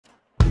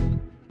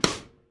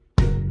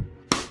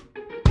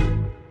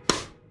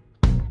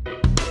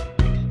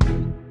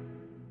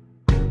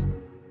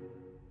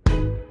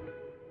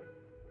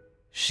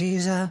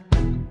She's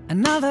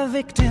another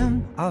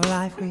victim of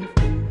life we've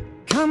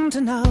come to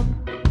know.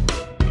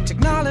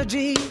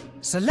 Technology,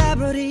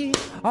 celebrity,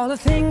 all the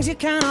things you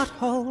cannot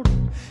hold.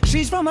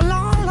 She's from a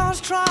long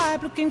lost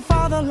tribe looking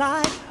for the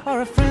light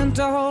or a friend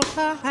to hold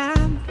her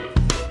hand.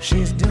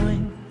 She's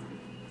doing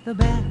the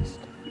best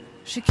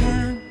she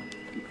can.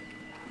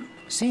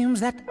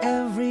 Seems that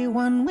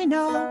everyone we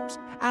know's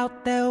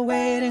out there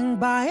waiting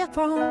by a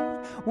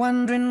phone,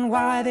 wondering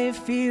why they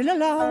feel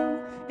alone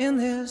in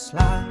this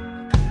life.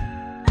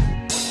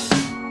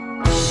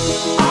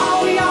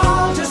 Are we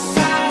all just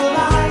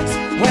satellites?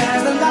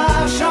 Where's the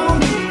love shown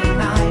me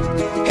tonight?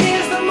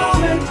 Here's the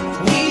moment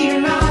we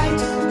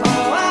unite.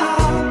 Oh, oh,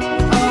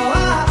 oh,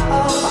 oh,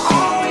 oh. For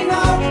all we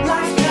know,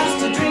 life's just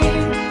a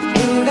dream.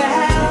 Who the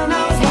hell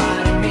knows what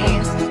it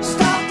means?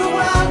 Stop the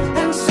world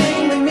and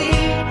sing with me.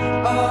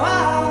 Oh,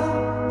 oh,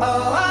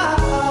 oh,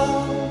 oh,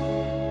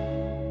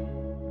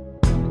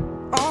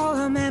 oh. All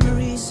her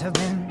memories have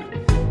been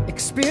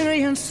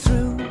experienced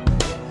through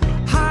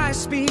high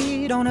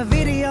speed on a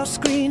video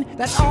screen.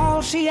 That's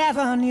all she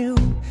ever knew.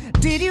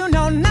 Did you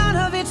know none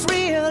of it's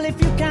real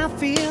if you can't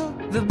feel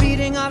the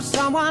beating of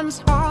someone's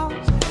heart?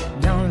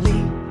 Don't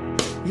leave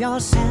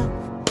yourself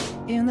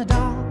in the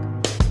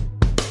dark.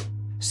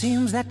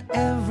 Seems that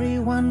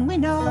everyone we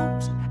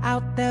know's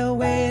out there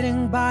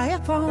waiting by a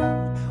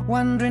phone,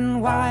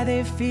 wondering why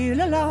they feel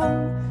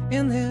alone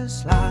in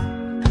this life.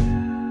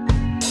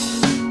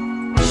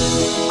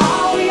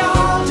 Are we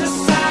all just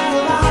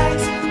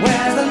satellites?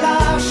 Where's the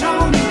love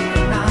shown me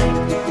tonight?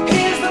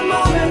 Here's the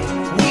moment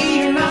we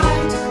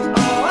unite.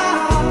 Oh, oh,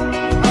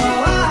 oh,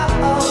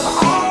 oh, oh. For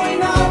all we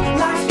know,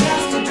 life's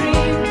just a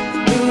dream.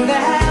 Who the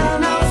hell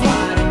knows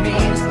what it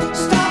means?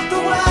 Stop the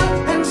world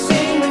and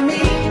sing with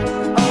me.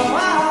 Oh,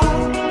 oh,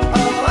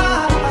 oh,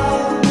 oh,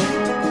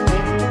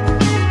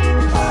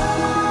 oh.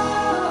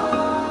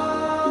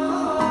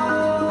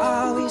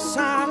 Are we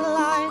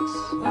satellites?